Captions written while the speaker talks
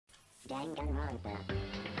Danganronpa.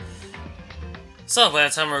 So, by the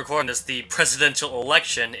time we're recording this, the presidential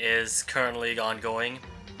election is currently ongoing.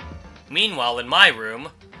 Meanwhile, in my room,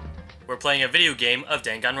 we're playing a video game of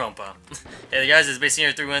Danganronpa. Hey guys, it's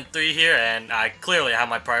Basing313 here, and I clearly have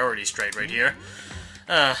my priorities straight right here.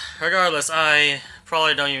 Regardless, I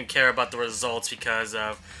probably don't even care about the results because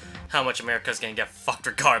of how much America's gonna get fucked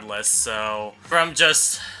regardless, so...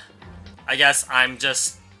 I guess I'm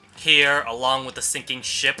just here along with the sinking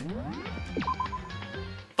ship.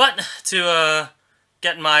 But, to,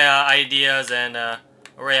 get my, ideas and,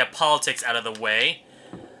 array of politics out of the way,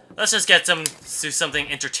 let's just get to something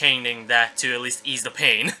entertaining that to at least ease the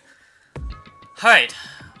pain. Alright.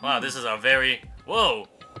 Wow, this is a very... Whoa!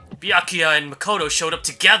 Byakuya and Makoto showed up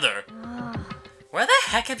together! Where the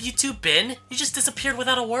heck have you two been? You just disappeared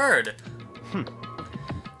without a word.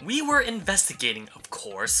 We were investigating, of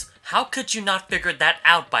course. How could you not figure that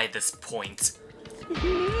out by this point?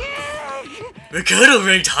 Makoto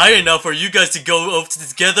ranked high enough for you guys to go over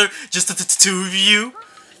together, just the two of you?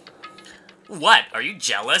 What? Are you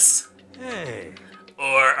jealous? Hey.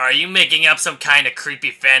 Or are you making up some kind of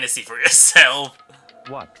creepy fantasy for yourself?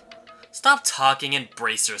 What? Stop talking and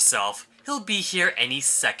brace yourself. He'll be here any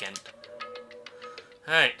second.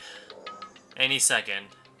 Alright. Any second.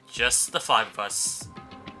 Just the five of us.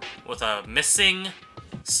 With a missing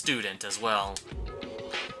student as well.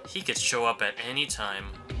 He could show up at any time.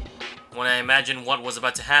 When I imagined what was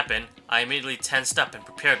about to happen, I immediately tensed up and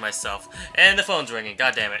prepared myself. And the phone's ringing,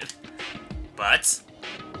 god damn it. But...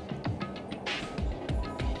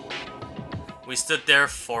 we stood there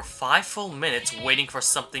for 5 full minutes waiting for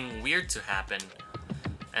something weird to happen.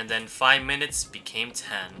 And then 5 minutes became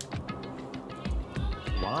 10.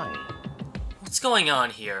 Why? What's going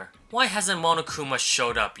on here? Why hasn't Monokuma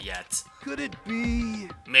showed up yet? Could it be?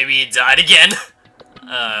 Maybe he died again?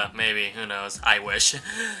 Maybe. Who knows? I wish.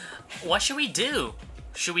 What should we do?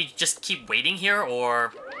 Should we just keep waiting here,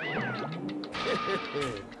 or...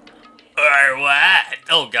 or what?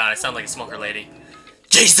 Oh god, I sound like a smoker lady.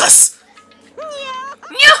 Jesus!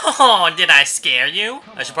 No! Did I scare you?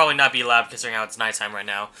 I should probably not be loud considering how it's nighttime right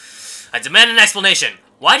now. I demand an explanation.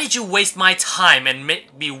 Why did you waste my time and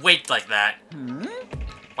make me wait like that?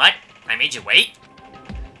 What? I made you wait?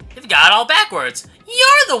 You've got it all backwards.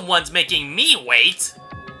 You're the ones making me wait.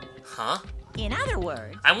 Huh? In other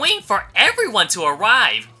words, I'm waiting for everyone to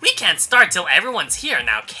arrive. We can't start till everyone's here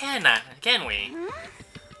now, can we?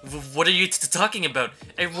 What are you talking about?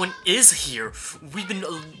 Everyone is here. We've been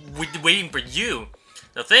waiting for you.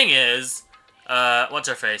 The thing is, what's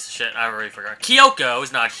her face? Shit, I already forgot. Kyoko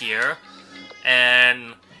is not here,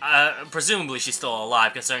 and presumably she's still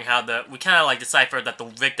alive, considering how we kind of like deciphered that the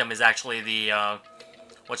victim is actually the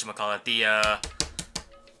whatchamacallit,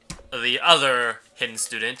 the other hidden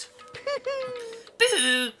student.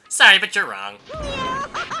 Boo! Sorry, but you're wrong.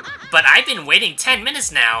 But I've been waiting 10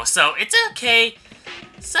 minutes now, so it's okay.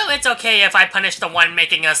 So it's okay if I punish the one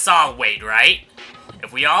making us all wait, right?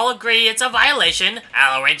 If we all agree it's a violation,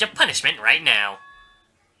 I'll arrange a punishment right now.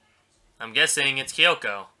 I'm guessing it's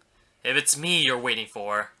Kyoko. If it's me you're waiting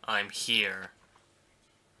for, I'm here.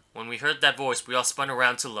 When we heard that voice, we all spun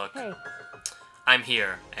around to look. Hey. I'm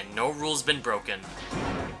here, and no rule's been broken.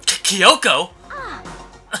 Kyoko?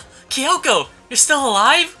 Kyoko, you're still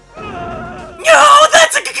alive? No,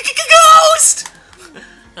 that's a ghost!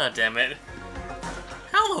 Oh, damn it.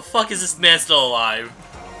 How the fuck is this man still alive?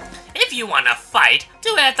 If you want to fight,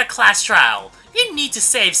 do it at the class trial. You need to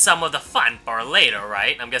save some of the fun for later,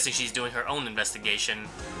 right? I'm guessing she's doing her own investigation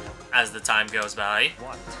as the time goes by.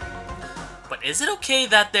 What? But is it okay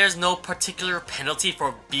that there's no particular penalty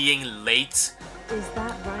for being late? is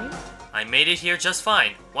that right? I made it here just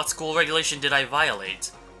fine. What school regulation did I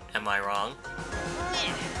violate? Am I wrong?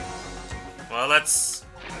 Well, let's...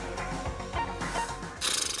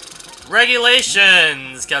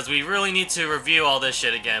 regulations! Because we really need to review all this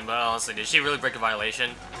shit again, but honestly, did she really break a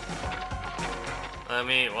violation? I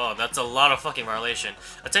mean, well, that's a lot of fucking violation.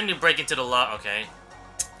 Attempting to break into the law, okay.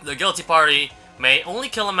 The guilty party may only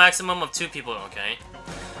kill a maximum of 2 people, okay.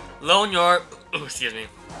 Loan your... excuse me.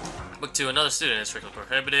 Book to another student is strictly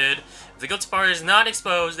prohibited. If the guilty party is not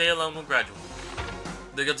exposed, they alone will graduate.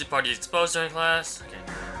 The guilty party is exposed during class. Okay.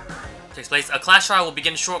 Takes place. A class trial will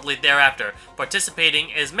begin shortly thereafter. Participating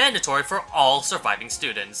is mandatory for all surviving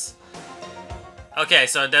students. Okay,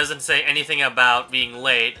 so it doesn't say anything about being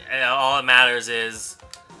late. All that matters is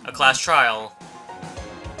a class trial.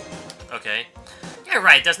 Okay. You're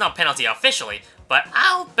right, there's no penalty officially, but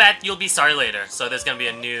I'll bet you'll be sorry later. So there's gonna be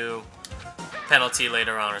a new penalty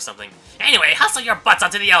later on or something. Anyway, hustle your butts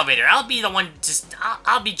onto the elevator. I'll be the one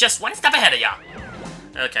I'll be just one step ahead of ya.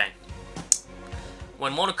 Okay.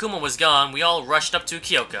 When Monokuma was gone, we all rushed up to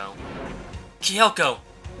Kyoko. Kyoko!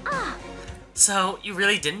 Ah, So, you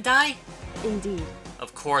really didn't die? indeed.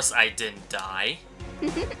 Of course I didn't die.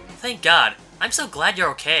 Thank God. I'm so glad you're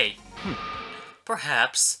okay.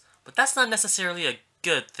 Perhaps, but that's not necessarily a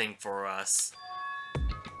good thing for us.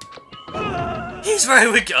 He's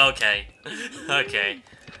very weak. Okay.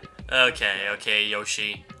 Okay,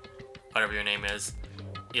 Yoshi. Whatever your name is.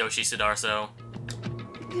 Yoshi Sudarso.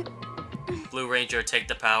 Blue Ranger, take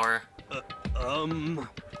the power. But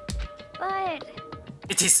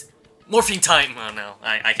It is morphine time! Oh no,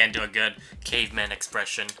 I can't do a good caveman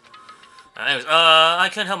expression. Anyways, I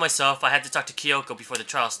couldn't help myself. I had to talk to Kyoko before the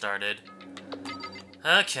trial started.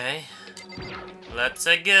 Okay. Let's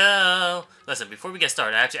go. Listen, before we get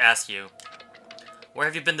started, I have to ask you. Where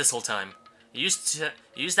have you been this whole time? You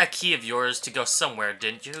used that key of yours to go somewhere,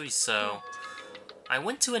 didn't you? So, I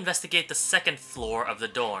went to investigate the second floor of the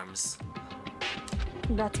dorms.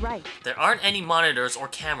 that's right. There aren't any monitors or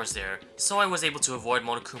cameras there, so I was able to avoid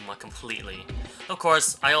Monokuma completely. Of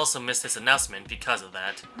course, I also missed his announcement because of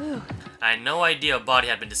that. Whew. I had no idea a body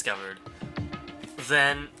had been discovered.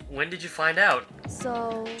 Then, when did you find out?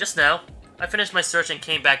 So, Just now. I finished my search and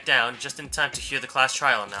came back down just in time to hear the class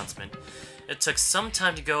trial announcement. It took some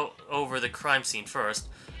time to go over the crime scene first.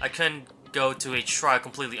 I couldn't go to a trial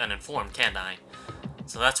completely uninformed, can I?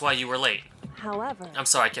 So that's why you were late. however, I'm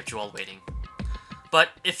sorry I kept you all waiting. But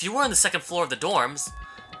if you were on the second floor of the dorms,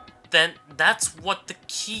 then that's what the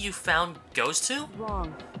key you found goes to?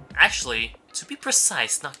 wrong. Actually, to be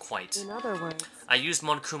precise, not quite. In other words, I used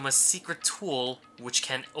Monokuma's secret tool, which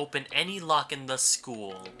can open any lock in the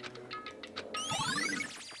school.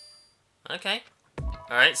 Okay.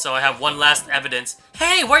 Alright, so I have one last evidence.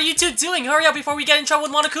 Hey, what are you two doing? Hurry up before we get in trouble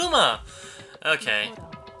with Monokuma! Okay.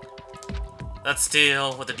 Let's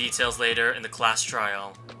deal with the details later in the class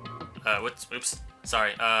trial. Oops.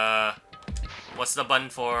 Sorry, what's the button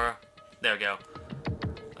for? There we go.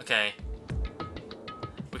 Okay.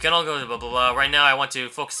 We can all go to blah blah blah. Right now I want to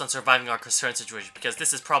focus on surviving our current situation because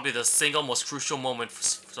this is probably the single most crucial moment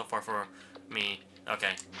so far for me.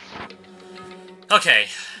 Okay. Okay.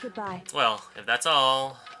 goodbye. Well, if that's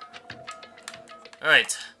all...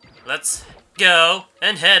 Alright, let's go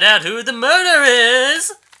and head out who the murderer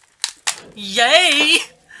is! Yay!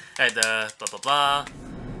 Alright, the blah blah blah.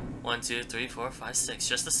 1, 2, 3, 4, 5, 6.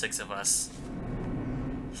 Just the 6 of us.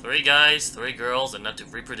 3 guys, 3 girls, enough to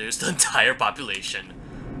reproduce the entire population.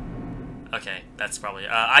 Okay, that's probably...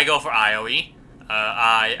 I go for Aoi.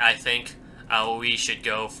 I think Aoi should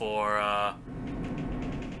go for...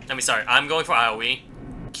 I'm going for Aoi.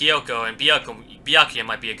 Kyoko and Byakuya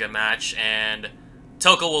might be a good match, and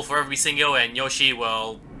Toko will forever be single, and Yoshi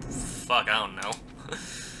will... Fuck, I don't know.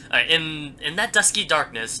 In that dusky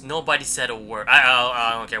darkness, nobody said a word.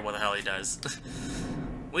 I don't care what the hell he does.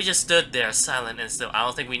 We just stood there, silent and still. I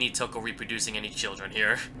don't think we need Toko reproducing any children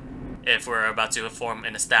here. If we're about to form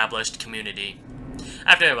an established community.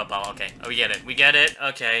 After okay, we get it,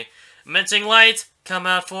 okay. Menacing light, come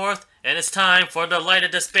out forth, and it's time for the light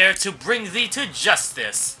of despair to bring thee to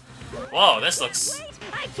justice. Whoa, this looks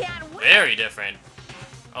I can't wait. very different.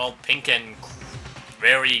 All pink and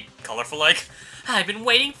very colorful-like. I've been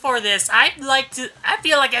waiting for this. I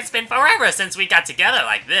feel like it's been forever since we got together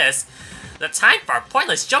like this. The time for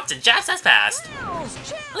pointless jokes and jabs has passed.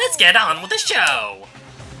 Let's get on with the show.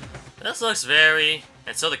 This looks very...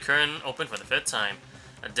 And so the curtain opened for the 5th time.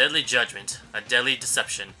 A deadly judgment. A deadly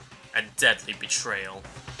deception. A deadly betrayal.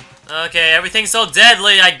 Okay, everything's so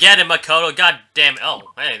deadly. I get it, Makoto. God damn it.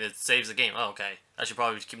 Oh, hey, it saves the game. Oh, okay. I should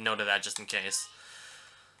probably keep note of that just in case.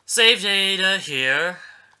 Save data here.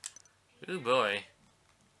 Ooh, boy.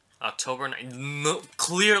 October 9th. No,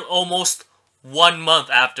 clear almost 1 month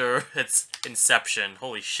after its inception.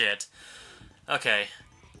 Holy shit. Okay.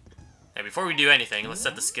 Hey, before we do anything, let's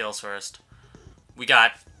set the skills first. We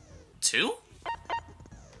got 2?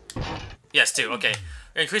 Yes, 2. Okay.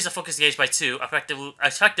 Increase the focus gauge by 2.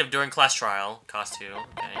 Effective during class trial. Cost 2.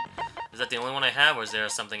 Okay. Is that the only one I have, or is there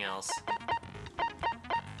something else?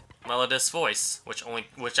 Melodious voice, which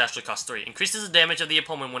actually costs 3. Increases the damage of the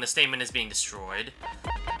opponent when a statement is being destroyed.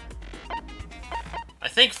 I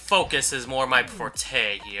think focus is more my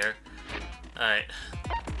forte here. Alright.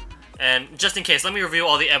 And just in case, let me review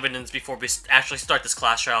all the evidence before we actually start this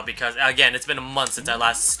class trial, because, again, it's been a month since I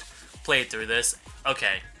last played through this.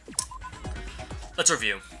 Okay. Let's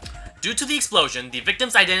review. Due to the explosion, the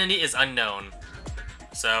victim's identity is unknown.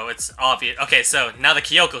 So, it's obvious. Okay, so, now that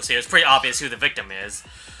Kyoko's here, it's pretty obvious who the victim is.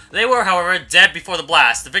 They were, however, dead before the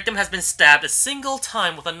blast. The victim has been stabbed a single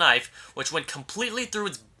time with a knife, which went completely through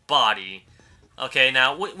its body. Okay,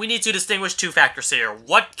 now, we need to distinguish 2 factors here.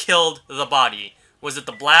 What killed the body? Was it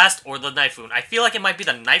the blast or the knife wound? I feel like it might be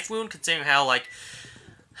the knife wound, considering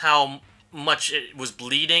how much it was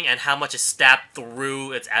bleeding and how much it stabbed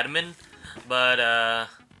through its abdomen. But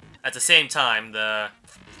at the same time, I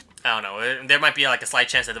don't know. There might be like a slight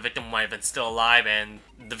chance that the victim might have been still alive and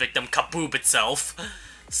the victim kaboob itself.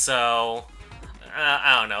 So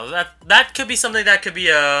I don't know. That could be something that could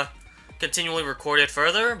be continually recorded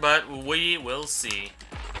further, but we will see.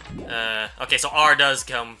 Okay, so R does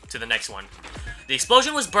come to the next one. The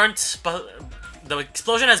explosion was burnt. The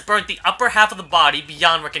explosion has burnt the upper half of the body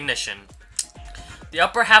beyond recognition. The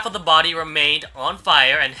upper half of the body remained on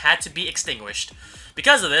fire and had to be extinguished.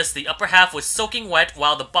 Because of this, the upper half was soaking wet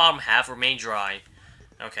while the bottom half remained dry.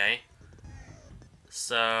 Okay.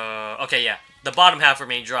 So, okay, yeah. The bottom half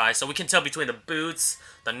remained dry, so we can tell between the boots,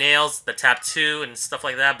 the nails, the tattoo, and stuff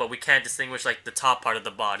like that, but we can't distinguish, like, the top part of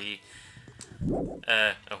the body.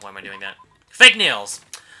 Oh, why am I doing that? Fake nails!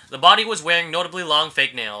 The body was wearing notably long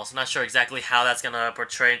fake nails. Not sure exactly how that's gonna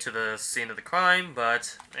portray into the scene of the crime,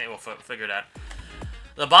 but hey, we'll figure it out.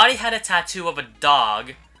 The body had a tattoo of a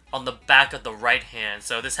dog on the back of the right hand,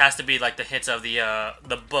 so this has to be like the hits of the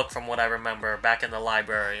book from what I remember back in the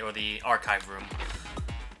library or the archive room.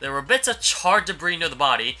 There were bits of charred debris near the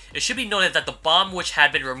body. It should be noted that the bomb which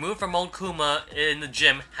had been removed from Onkuma in the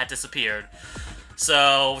gym had disappeared.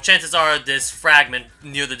 So, chances are this fragment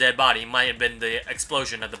near the dead body might have been the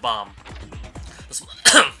explosion of the bomb.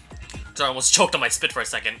 Sorry, I almost choked on my spit for a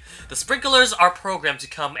second. The sprinklers are programmed to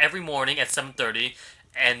come every morning at 7:30,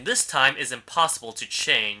 and this time is impossible to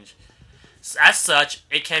change. As such,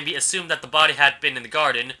 it can be assumed that the body had been in the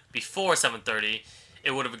garden before 7:30.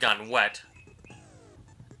 It would have gotten wet.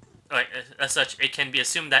 As such, it can be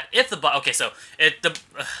assumed that if the body... Okay, so, it could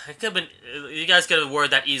have been... You guys could have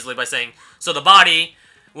worded that easily by saying, so the body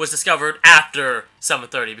was discovered after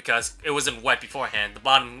 7:30 because it wasn't wet beforehand. The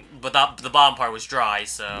bottom part was dry,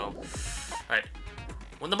 so... Alright.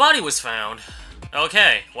 When the body was found...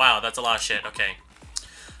 Okay, wow, that's a lot of shit, okay.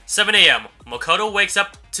 7 a.m. Makoto wakes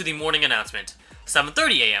up to the morning announcement.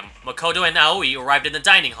 7:30 a.m. Makoto and Aoi arrived in the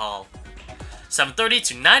dining hall. 7:30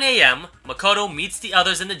 to 9 a.m., Makoto meets the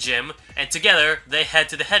others in the gym, and together, they head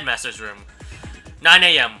to the headmaster's room. 9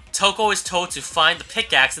 a.m., Toko is told to find the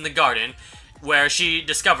pickaxe in the garden, where she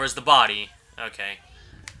discovers the body. Okay.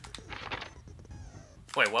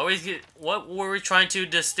 Wait, what were we trying to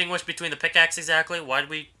distinguish between the pickaxe exactly? Why did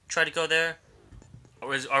we try to go there?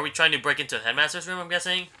 Or are we trying to break into the headmaster's room, I'm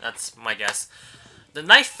guessing? That's my guess. The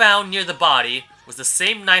knife found near the body was the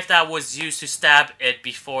same knife that was used to stab it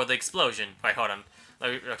before the explosion. Wait, hold on.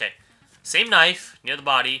 Okay. Same knife near the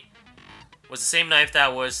body was the same knife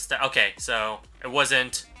that was... Okay, so it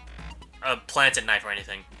wasn't a planted knife or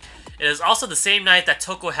anything. It is also the same knife that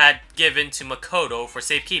Toko had given to Makoto for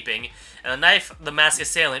safekeeping, and the knife the masked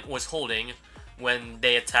assailant was holding when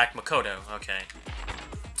they attacked Makoto. Okay.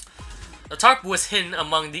 The tarp was hidden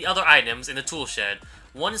among the other items in the tool shed.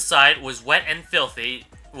 One side was wet and filthy,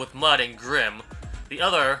 with mud and grim. The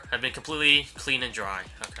other had been completely clean and dry.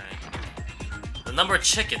 Okay. The number of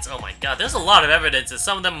chickens, oh my god, there's a lot of evidence, and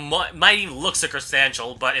some of them might even look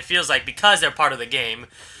circumstantial, but it feels like because they're part of the game,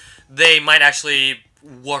 they might actually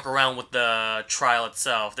work around with the trial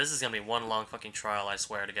itself. This is gonna be one long fucking trial, I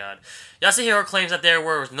swear to god. Yasuhiro claims that there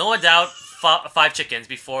were no doubt 5 chickens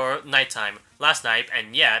before nighttime last night,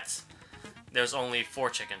 and yet, there's only 4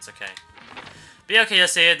 chickens, okay. Byakuya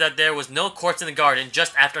said that there was no corpse in the garden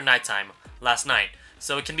just after nighttime last night,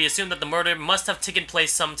 so it can be assumed that the murder must have taken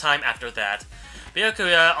place sometime after that.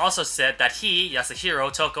 Byakuya also said that he,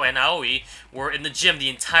 Yasuhiro, Toko, and Aoi were in the gym the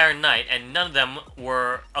entire night, and none of them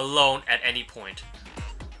were alone at any point.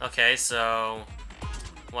 Okay, so...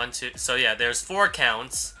 1, 2... So yeah, there's 4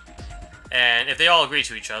 accounts, and if they all agree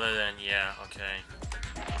to each other, then yeah, okay.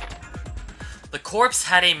 The corpse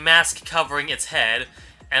had a mask covering its head,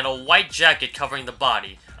 and a white jacket covering the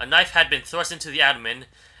body. A knife had been thrust into the abdomen,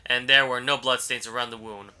 and there were no bloodstains around the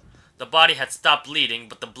wound. The body had stopped bleeding,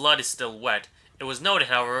 but the blood is still wet. It was noted,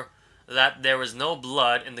 however, that there was no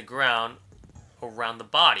blood in the ground around the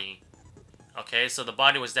body. Okay, so the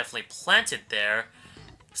body was definitely planted there.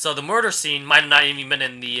 So the murder scene might have not even been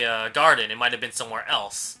in the garden. It might have been somewhere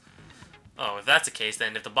else. Oh, if that's the case,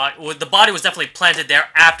 then if the body was definitely planted there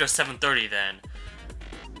after 7:30, then.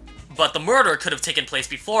 But the murder could have taken place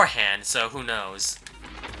beforehand, so who knows.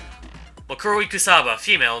 Wakuru Kusaba,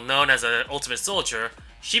 female, known as an ultimate soldier,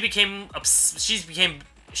 she became what the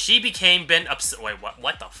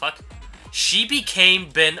fuck? She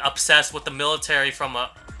became obsessed with the military from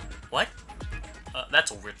a... What?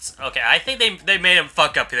 That's weird. Okay, I think they made him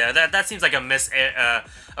fuck up there. That seems like a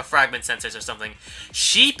fragment sentence or something.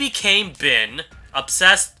 She became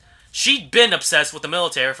obsessed she'd been obsessed with the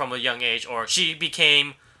military from a young age, or she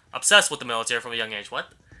became obsessed with the military from a young age.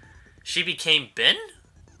 What? She became Bin?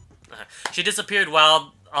 She disappeared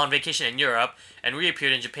while on vacation in Europe and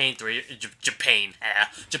reappeared in Japan 3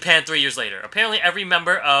 years later. Apparently, every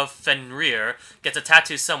member of Fenrir gets a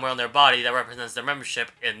tattoo somewhere on their body that represents their membership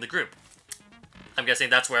in the group. I'm guessing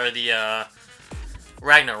that's where the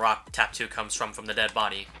Ragnarok tattoo comes from the dead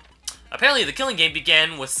body. Apparently, the killing game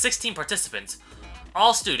began with 16 participants,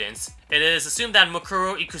 all students. It is assumed that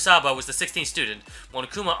Mukuro Ikusaba was the 16th student.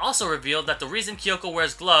 Monokuma also revealed that the reason Kyoko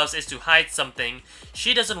wears gloves is to hide something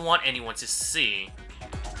she doesn't want anyone to see.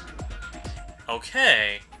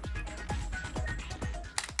 Okay.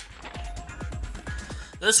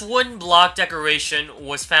 This wooden block decoration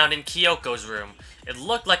was found in Kyoko's room. It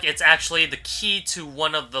looked like it's actually the key to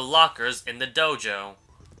one of the lockers in the dojo.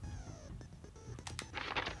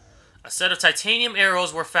 A set of titanium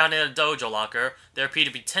arrows were found in a dojo locker. There appear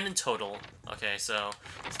to be 10 in total. Okay, so...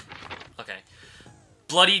 Okay.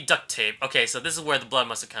 Bloody duct tape. Okay, so this is where the blood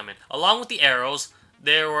must have come in. Along with the arrows,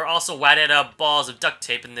 there were also wadded up balls of duct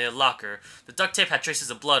tape in the locker. The duct tape had traces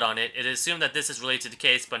of blood on it. It is assumed that this is related to the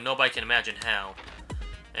case, but nobody can imagine how.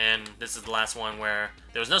 And this is the last one where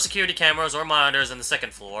there was no security cameras or monitors on the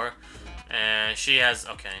second floor. And she has...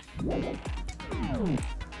 Okay.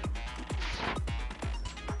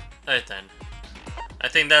 Alright then. I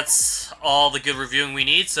think that's all the good reviewing we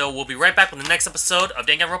need, so we'll be right back with the next episode of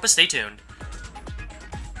Danganronpa. Stay tuned.